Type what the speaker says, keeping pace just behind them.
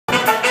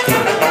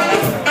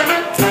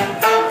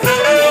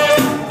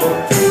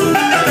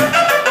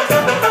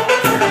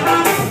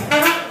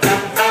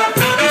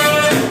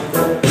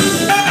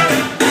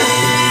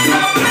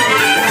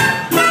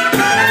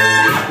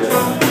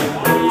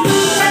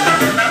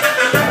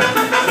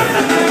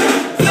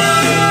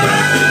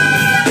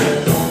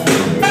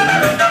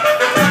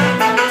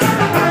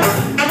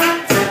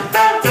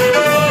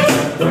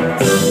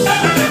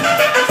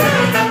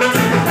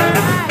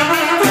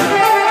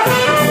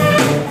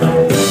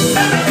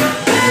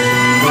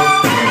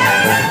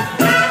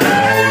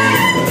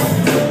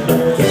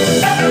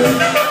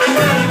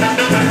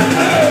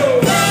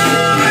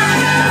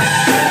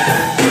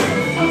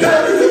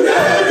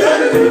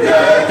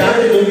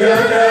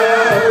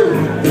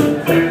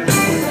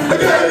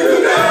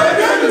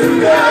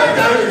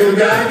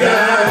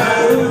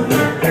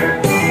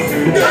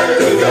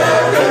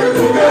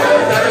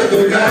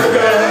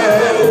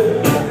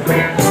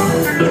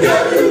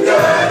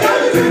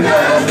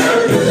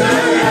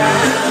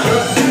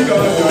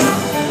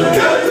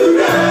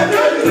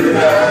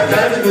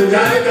Put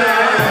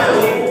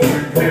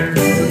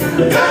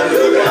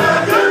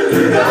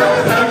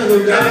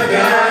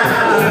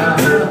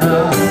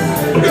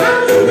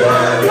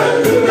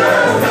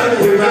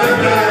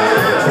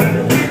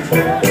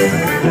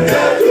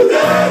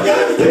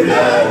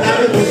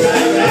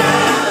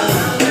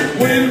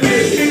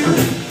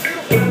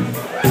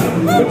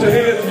your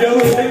hands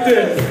together like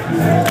that.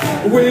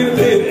 Wait a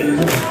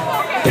minute.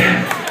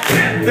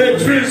 That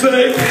tree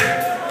say,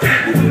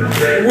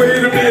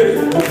 wait a minute.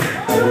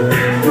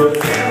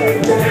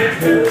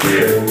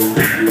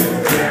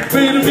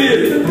 Wait a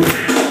minute.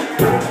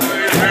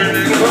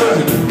 My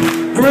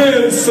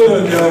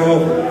grandson, y'all.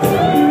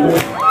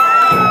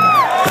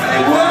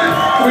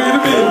 Wait a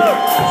minute.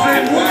 Say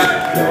what?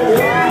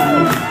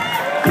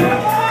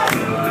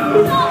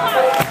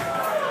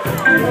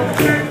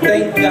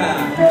 Thank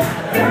God.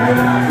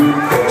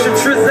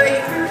 Trizay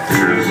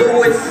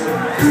Lewis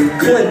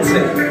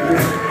Clinton.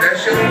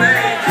 That's your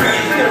name.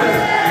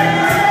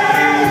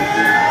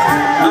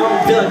 I'm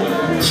Dougie,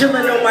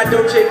 chillin' on my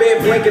Dolce bed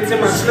blankets in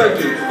my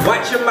Snuggie,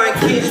 watching my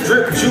kids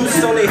drip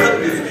juice on their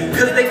huggies,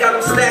 cause they got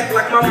them stacked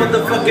like my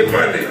motherfucking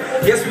money.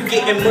 Yes, we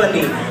getting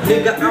money.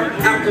 Nigga, I'm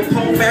Al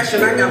Capone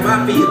fashion, I got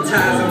mafia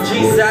ties. I'm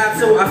G-side,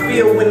 so I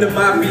feel when the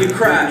mafia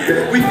cry.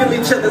 We feel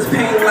each other's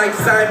pain like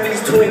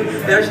Siamese twin.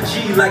 That's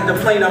G like the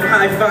plane I'm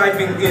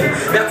high-fiving in.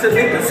 That's a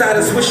nigga inside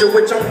a Swisher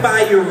which I'm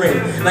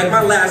firing. Like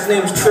my last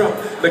name's Trump,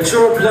 but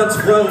your blunt's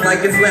run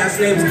like its last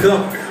name's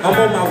Gump. I'm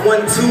on my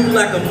 1-2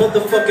 like a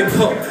motherfucking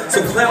pump.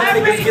 So clown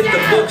niggas get the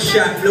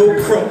buckshot,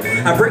 no crump.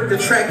 I break the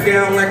track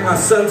down like my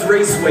son's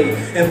raceway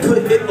and put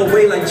it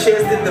away like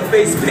Chaz did the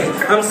face paint.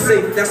 I'm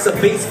safe, that's a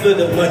base for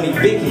the money.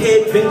 Big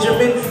head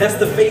Benjamin, that's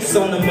the face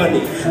on the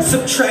money.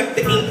 Subtract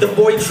the ink, the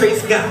boy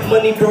Trace got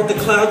money. Brought the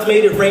clouds,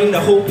 made it rain,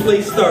 the whole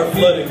place start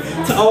flooding.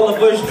 To all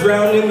of us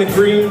drown in the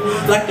green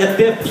like a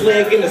death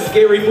plague in a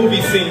scary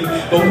movie scene.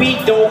 But we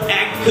don't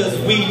act cause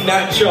we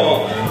not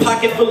y'all.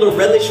 Pocket full of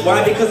relish,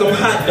 why? Because I'm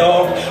hot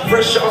dog.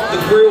 Fresh off the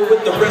grill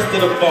with the rest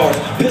of the bars.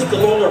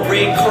 Pistol on the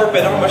red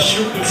carpet, I'm a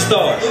shooting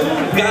star.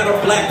 Got a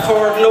black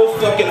card, no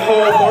fucking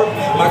hallmark.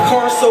 My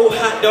car's so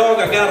hot dog,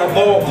 I got a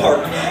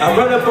ballpark. I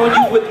run up on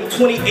you with them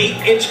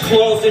 28-inch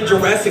claws in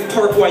Jurassic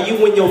Park while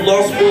you in your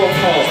Lost World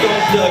calls.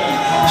 I'm Dougie,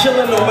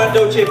 chillin' on my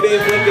Dolce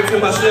bed blankets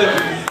in my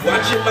Snuggie,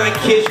 watching my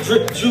kids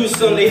drip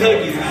juice on their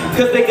huggies,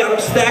 cause they got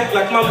them stacked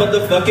like my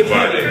motherfucking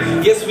money.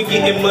 Yes, we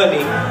getting money.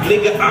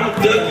 Nigga, I'm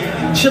Dougie,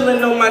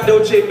 chillin' on my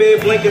Dolce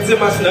bed blankets in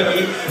my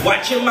Snuggie,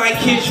 watching my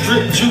kids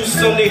drip juice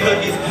on their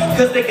huggies,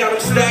 cause they got them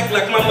stacked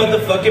like my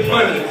motherfucking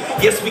money.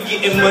 Yes, we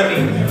getting money.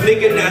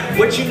 Nigga, now,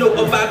 what you know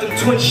about them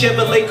twin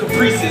Chevrolet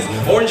Caprices?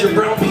 Orange and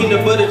brown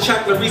peanut butter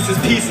chocolate Reese's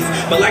Pieces.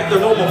 But like the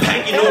normal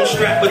pack, you know I'm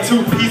strapped for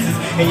 2 pieces.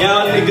 And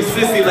y'all niggas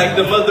sissy like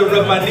the mother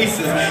of my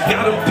nieces.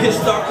 Got them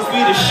pissed off cause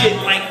we the shit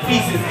like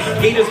feces.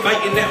 Gators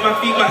biting at my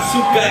feet, my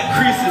suit got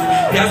creases.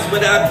 That's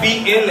what I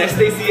be in, that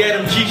Stacey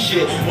Adam G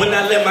shit. When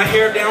I let my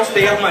hair down,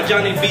 stay out my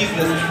Johnny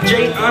business.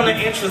 Jay, Anna,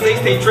 and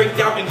Trizay stay draped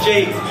out in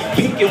J's.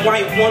 Pink and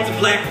white ones,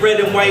 black, red,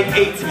 and white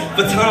 8s.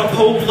 Baton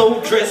polo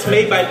dress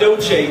made by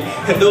Dolce.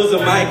 And those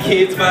are my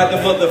kids by the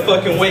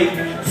motherfucking weight.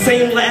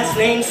 Same last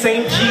name,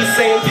 same G,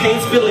 same pain,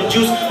 spilling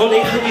juice on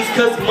they hoodies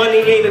cause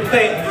money ain't a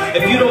thing.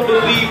 If you don't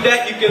believe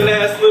that, you can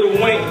ask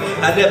Lil Wayne.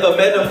 I never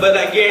met him, but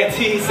I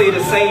guarantee he say the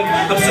same.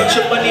 I'm such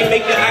a money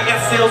maker, I got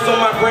sales on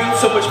my brain.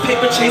 So much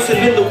paper chasing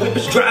in the whip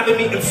is driving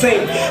me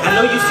insane. I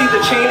know you see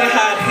the chain and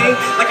how it hang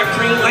like a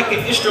crane, like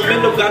an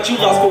instrumental. Got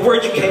you lost for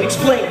words you can't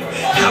explain.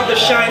 How the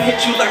shine hit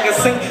you like a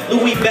St.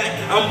 Louis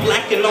bat. I'm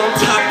black and on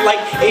top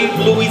like Abe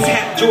Louis'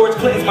 hat. George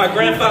Clinton's my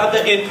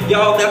grandfather, and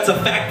y'all, that's a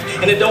fact.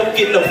 And it don't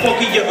get no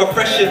funkier or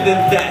fresher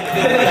than that.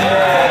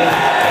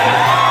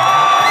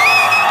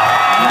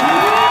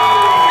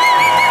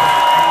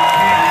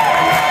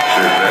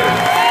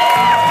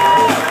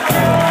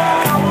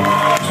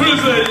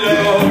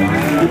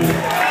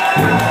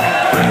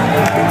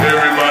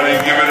 Everybody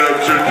give it up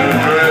to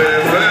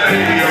Trizay,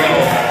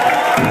 y'all.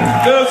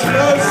 That's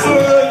my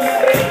son.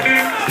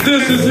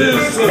 This is his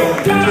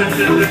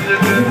son.